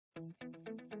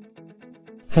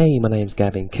Hey, my name's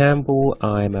Gavin Campbell.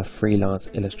 I'm a freelance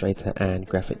illustrator and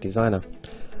graphic designer.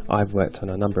 I've worked on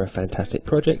a number of fantastic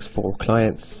projects for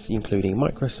clients including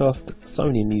Microsoft,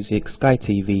 Sony Music, Sky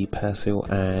TV, Persil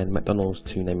and McDonald's,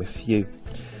 to name a few.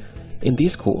 In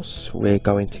this course, we're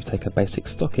going to take a basic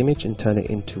stock image and turn it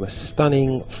into a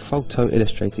stunning photo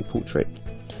illustrated portrait.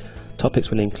 Topics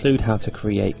will include how to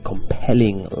create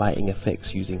compelling lighting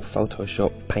effects using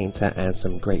Photoshop, Painter and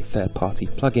some great third-party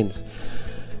plugins.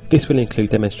 This will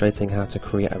include demonstrating how to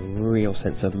create a real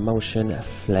sense of motion,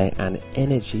 flair and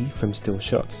energy from still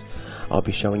shots. I'll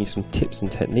be showing you some tips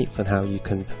and techniques on how you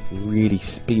can really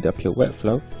speed up your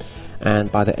workflow,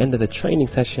 and by the end of the training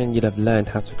session you'll have learned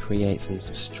how to create some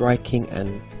striking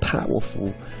and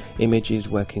powerful images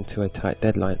working to a tight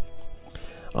deadline.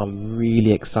 I'm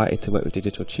really excited to work with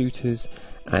Digital Tutors,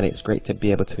 and it's great to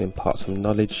be able to impart some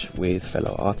knowledge with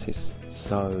fellow artists.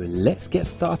 So let's get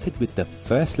started with the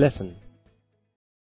first lesson.